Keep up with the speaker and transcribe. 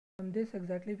From this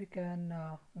exactly we can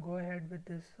go ahead with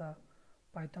this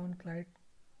Python client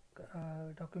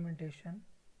documentation.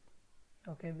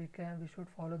 Okay, we should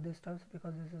follow this steps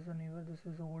because this is a newer, this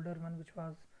is the older one which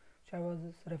I was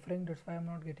referring, that's why I'm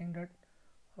not getting that.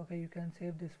 Okay, you can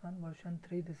save this one, version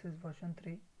 3, this is version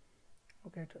 3.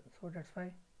 Okay, so that's why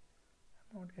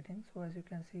I'm not getting. So as you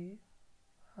can see,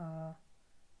 uh,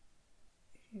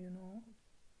 you know,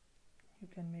 you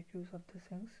can make use of these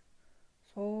things.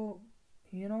 So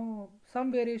some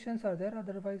variations are there,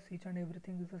 otherwise each and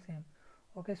everything is the same.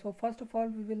 Okay, so first of all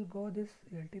we will go, this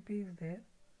LTP is there.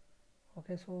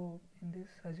 Okay, so in this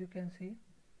as you can see,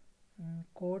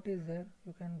 quote is there,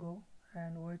 you can go,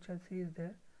 and OHLC is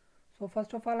there. So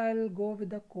first of all I'll go with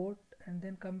the quote and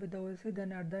then come with the OHLC,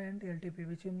 then at the end LTP,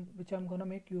 which I'm gonna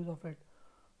make use of it.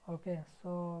 Okay,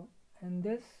 so in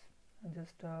this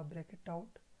just break it out.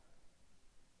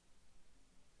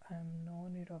 I'm no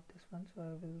need of this one, so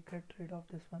I will get rid of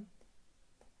this one.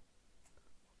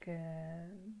 Okay,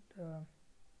 and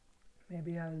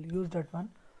maybe I'll use that one.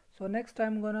 So next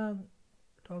I'm gonna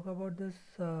talk about this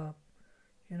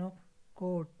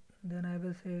code. Then I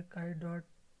will say kite dot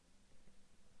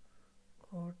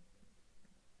code,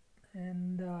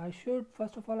 and I should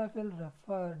first of all I will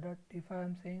refer that if I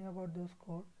am saying about this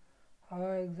code, how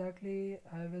exactly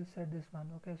I will set this one.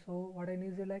 Okay, so what I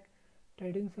need is like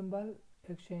trading symbol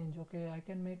exchange. Okay, I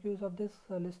can make use of this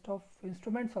list of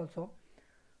instruments also.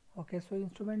 Okay, so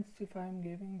instruments, if I am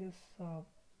giving this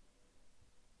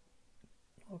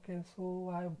okay,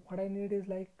 so what I need is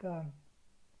like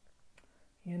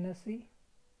NSC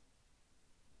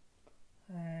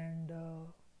and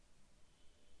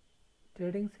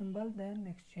trading symbol, then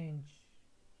exchange.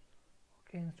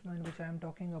 Okay, instrument which I am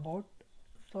talking about.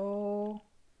 So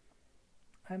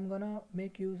I'm gonna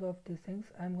make use of these things.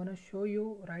 I'm gonna show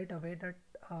you right away that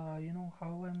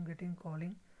how I'm getting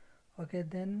calling. Okay,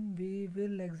 then we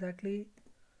will exactly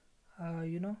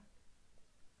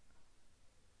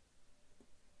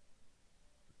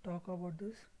talk about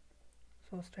this.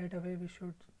 So straight away we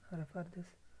should refer this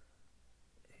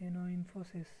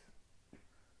Infosys.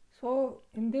 So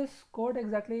in this code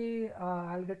exactly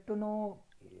I'll get to know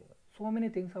so many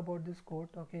things about this code.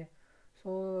 Okay,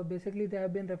 so basically they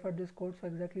have been referred this code, so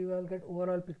exactly you will get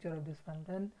overall picture of this one.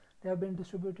 Then they have been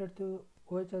distributed to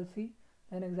OHLC,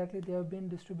 and exactly they have been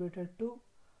distributed to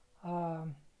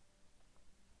um,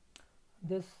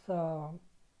 this um,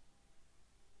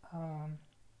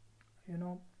 you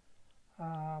know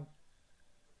uh,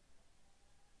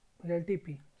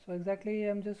 LTP. So exactly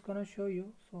I'm just gonna show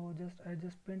you. So I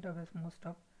just print away most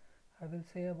stuff. I will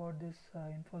say about this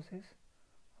Infosys.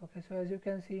 Okay, so as you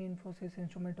can see, Infosys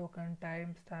instrument token,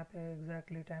 timestamp,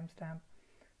 exactly timestamp,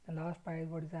 the last price,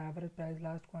 what is the average price,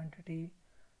 last quantity,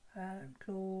 and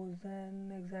close,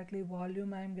 and exactly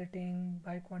volume I am getting,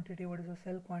 by quantity, what is the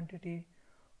sell quantity.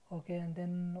 Okay, and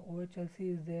then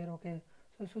OHLC is there. Okay,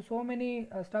 so many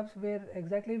stuffs where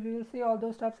exactly we will see all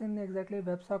those stuffs in exactly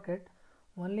WebSocket.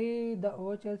 Only the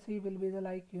OHLC will be the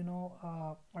like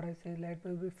what I say, like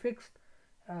will be fixed.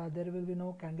 There will be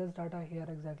no candles data here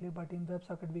exactly, but in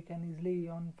WebSocket we can easily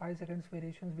on 5 seconds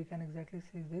variations we can exactly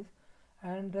see this,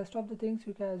 and rest of the things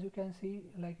you can, as you can see,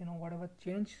 like whatever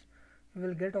change you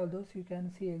will get, all those you can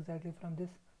see exactly from this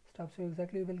stuff. So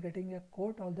exactly you will getting a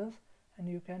quote, all those, and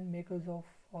you can make use of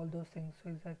all those things. So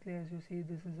exactly as you see,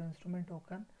 this is the instrument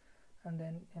token, and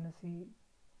then NSE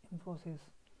Infosys.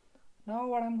 Now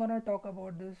what I'm gonna talk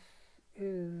about this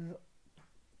is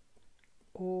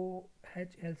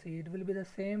OHLC. It will be the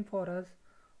same for us.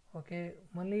 Okay,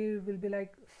 only it will be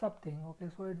like something. Okay,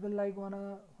 so it will like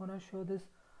wanna show this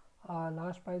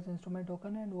last price instrument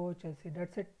token and OHLC.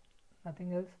 That's it,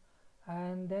 nothing else.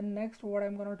 And then next what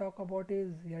I'm gonna talk about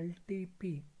is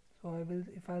LTP. So I will,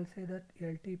 if I'll say that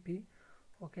LTP,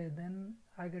 okay, then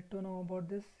I get to know about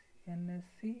this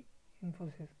NSC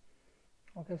Infosys.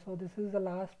 Okay, so this is the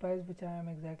last price which I am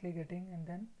exactly getting, and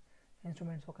then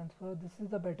instrument token. So this is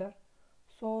the better.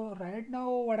 So right now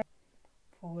what I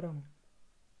forum.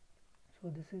 So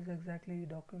this is exactly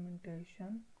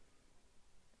documentation.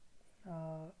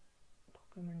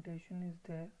 Documentation is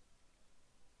there,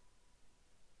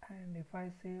 and if I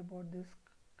say about this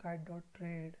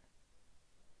kite.trade,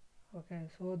 okay,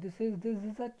 so this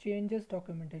is a changes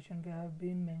documentation we have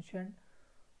been mentioned.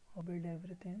 Build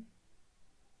everything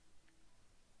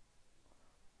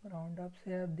roundups,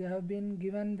 they have been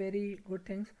given very good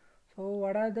things. So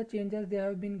what are the changes they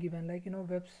have been given, like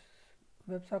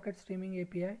WebSocket streaming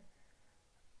API,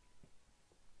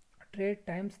 trade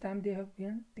timestamp, they have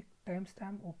given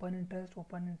timestamp, open interest,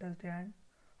 and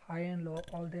high and low,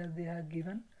 all there they have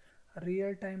given.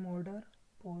 Real time order,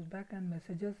 postback and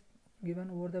messages given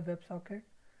over the WebSocket,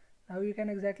 Now you can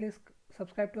exactly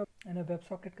subscribe to a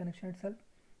WebSocket connection itself.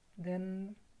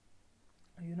 Then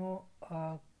you know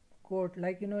code,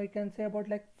 like you can say about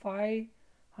like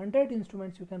 500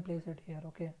 instruments you can place it here.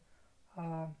 Okay,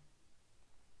 uh,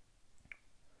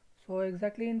 so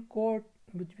exactly in code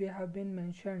which we have been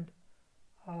mentioned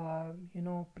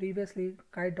previously,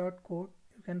 kite.code,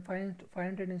 you can find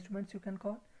 500 instruments you can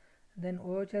call. Then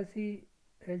OHLC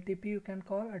LTP you can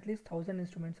call at least 1000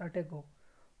 instruments at a go.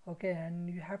 Okay, and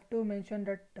you have to mention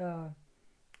that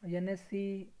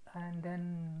NSC, and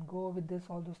then go with this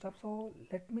all those stuff. So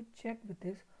let me check with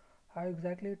this how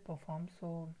exactly it performs.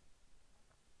 So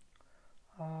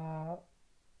uh,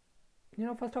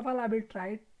 first of all I will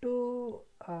try to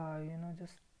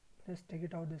just take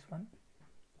it out this one.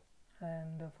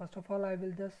 And first of all I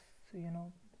will just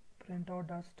print out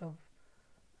that stuff.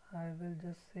 I will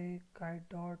just say kite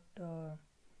dot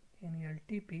in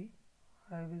LTP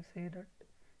I will say that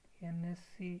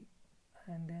NSC,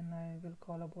 and then I will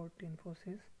call about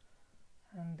Infosys,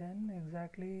 and then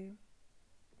exactly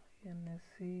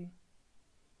NSC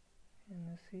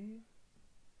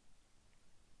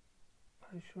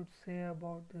I should say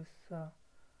about this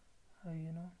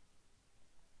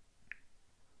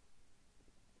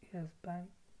yes bank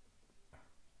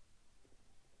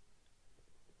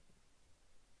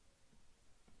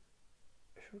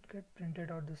should get printed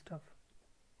out this stuff.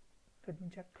 Let me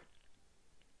check.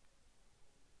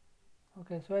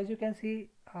 Okay, so as you can see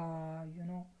I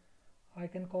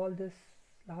can call this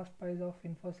last price of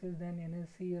Infosys, then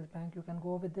NSC as bank. You can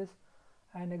go with this,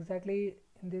 and exactly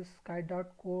in this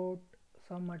kite.code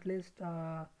some at least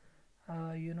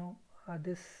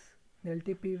this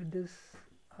LTP with this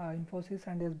Infosys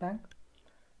and yes bank.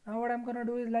 Now what I'm gonna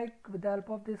do is, like, with the help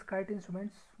of this kite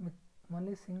instruments with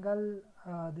only single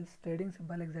this trading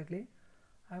symbol exactly,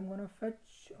 I'm gonna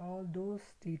fetch all those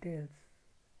details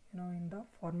in the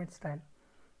format style.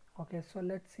 Okay, so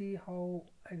let's see how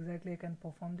exactly I can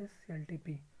perform this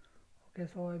LTP. Okay,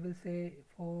 so I will say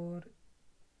for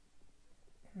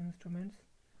instruments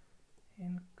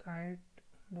in kite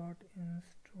dot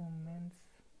instruments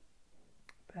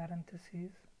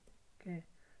parentheses. Okay,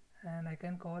 and I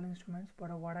can call instruments,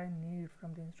 but what I need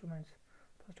from the instruments,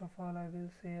 first of all I will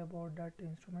say about that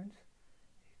instruments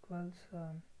equals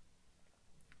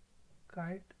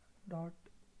kite dot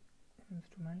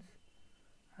instruments.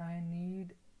 I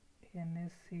need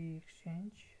NSC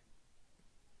exchange,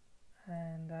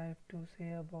 and I have to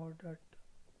say about that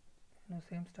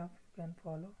same stuff you can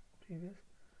follow previous,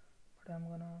 but I'm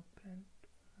gonna print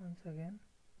once again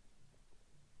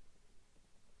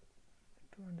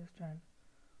to understand.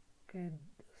 Okay,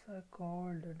 this I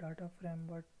called data frame,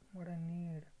 but what I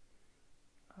need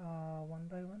one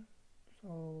by one. So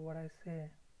what I say,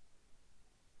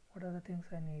 what are the things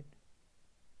I need?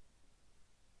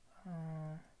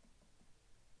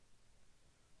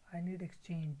 I need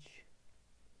exchange,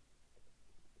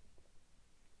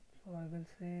 so I will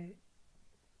say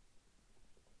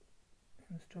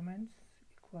instruments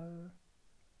equal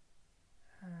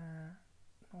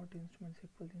not instruments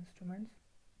equal instruments,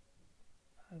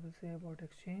 I will say about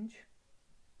exchange.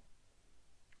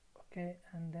 Okay,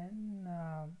 and then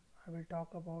I will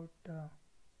talk about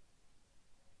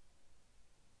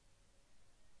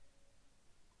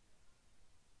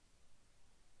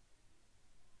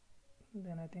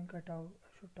then I think I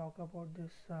should talk about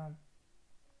this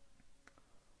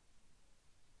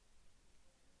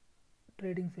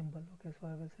trading symbol. Okay, so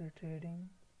I will say trading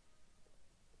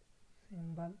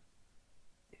symbol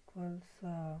equals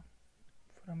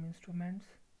from instruments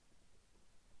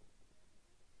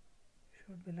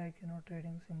should be like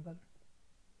trading symbol.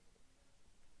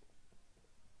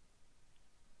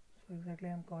 So exactly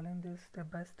I'm calling this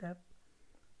step by step.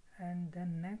 And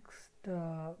then next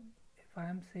if I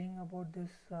am saying about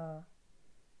this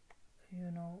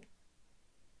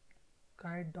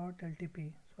kite dot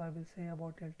LTP, so I will say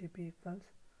about LTP equals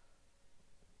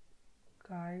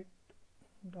kite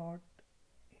dot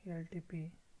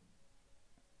LTP,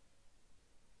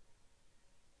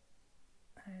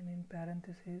 and in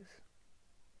parentheses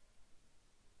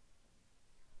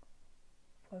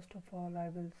first of all I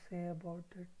will say about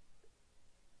it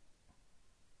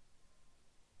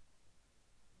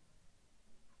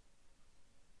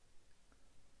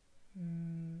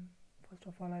first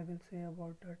of all I will say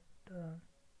about that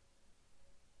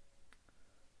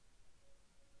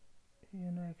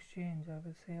exchange. I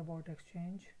will say about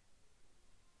exchange,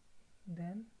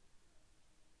 then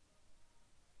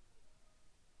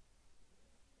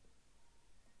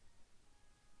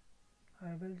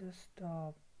I will just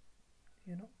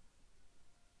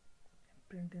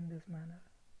print in this manner,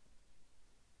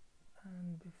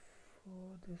 and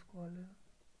before this call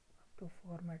to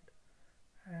format,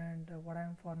 and what I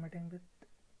am formatting with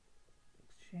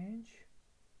exchange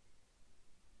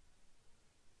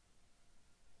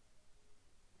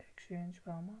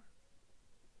comma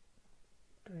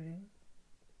trading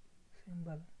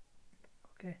symbol.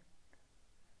 Okay,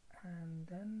 and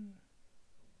then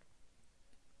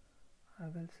I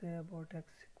will say about x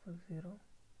equals 0,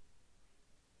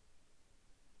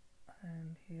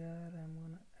 and here I'm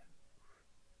gonna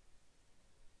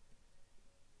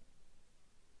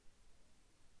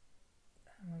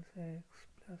I will say x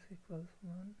plus equals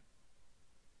 1.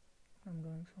 I'm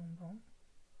doing some wrong.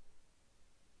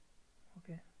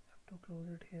 Okay, I have to close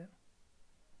it here,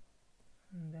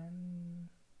 and then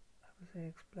I will say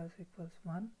x plus equals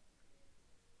 1.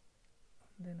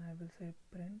 Then I will say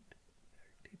print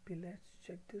LTP. Let's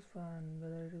check this one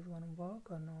whether it is going to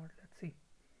work or not. Let's see.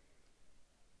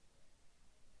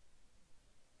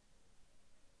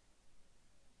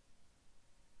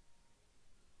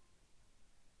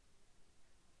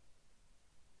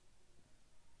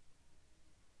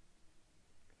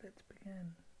 Let's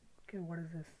begin. Okay, what is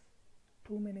this?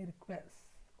 Too many requests.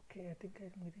 Okay, I think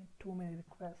I'm getting too many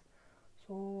requests,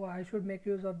 so I should make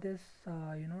use of this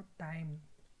time.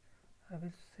 I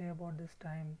will say about this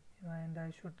time, and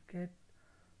I should get,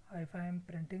 if I am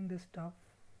printing this stuff,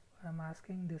 I'm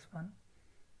asking this one,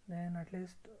 then at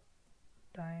least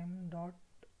time dot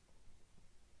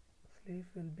sleep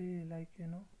will be like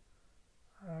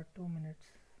 2 minutes,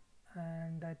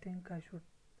 and I think I should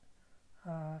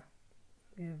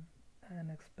give an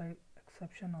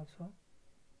exception also.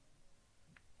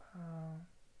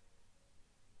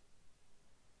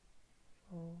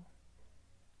 So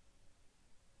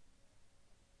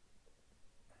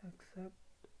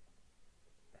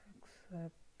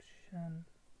exception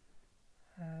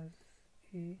as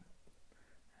e,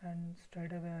 and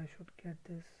straight away I should get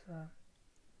this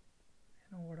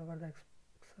whatever the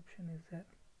exception is there,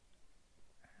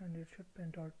 and it should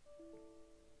print out.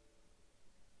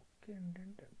 Okay,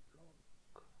 indented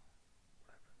block.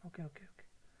 Okay. I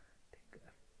think I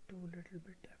have to little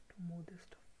bit have to move this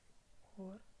stuff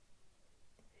over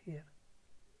here.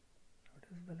 That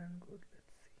is well and good.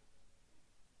 Let's see.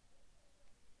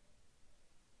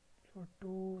 So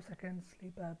 2 seconds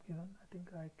sleep I have given. I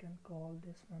think I can call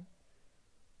this one.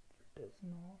 It is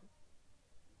not.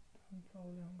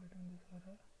 Probably I'm getting this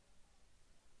error.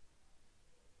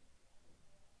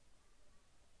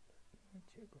 Let me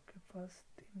check. Okay,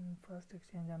 first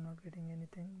exchange I'm not getting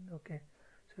anything. Okay,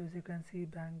 so as you can see,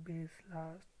 bank base,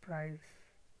 last price.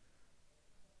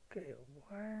 Okay,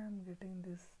 why I'm getting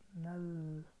this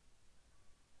null?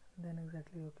 Then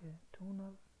exactly, okay, 2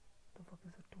 null. The fuck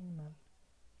is a 2 null?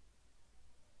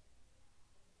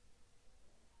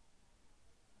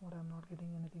 What, I'm not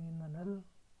getting anything in the null,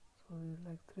 so it's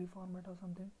like 3 format or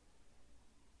something.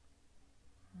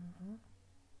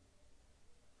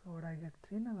 So would I get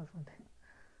 3 null or something?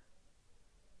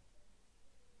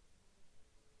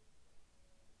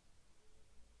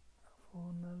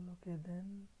 Four null. Okay,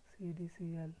 then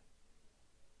CDCL.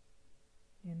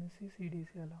 You see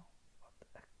CDCL.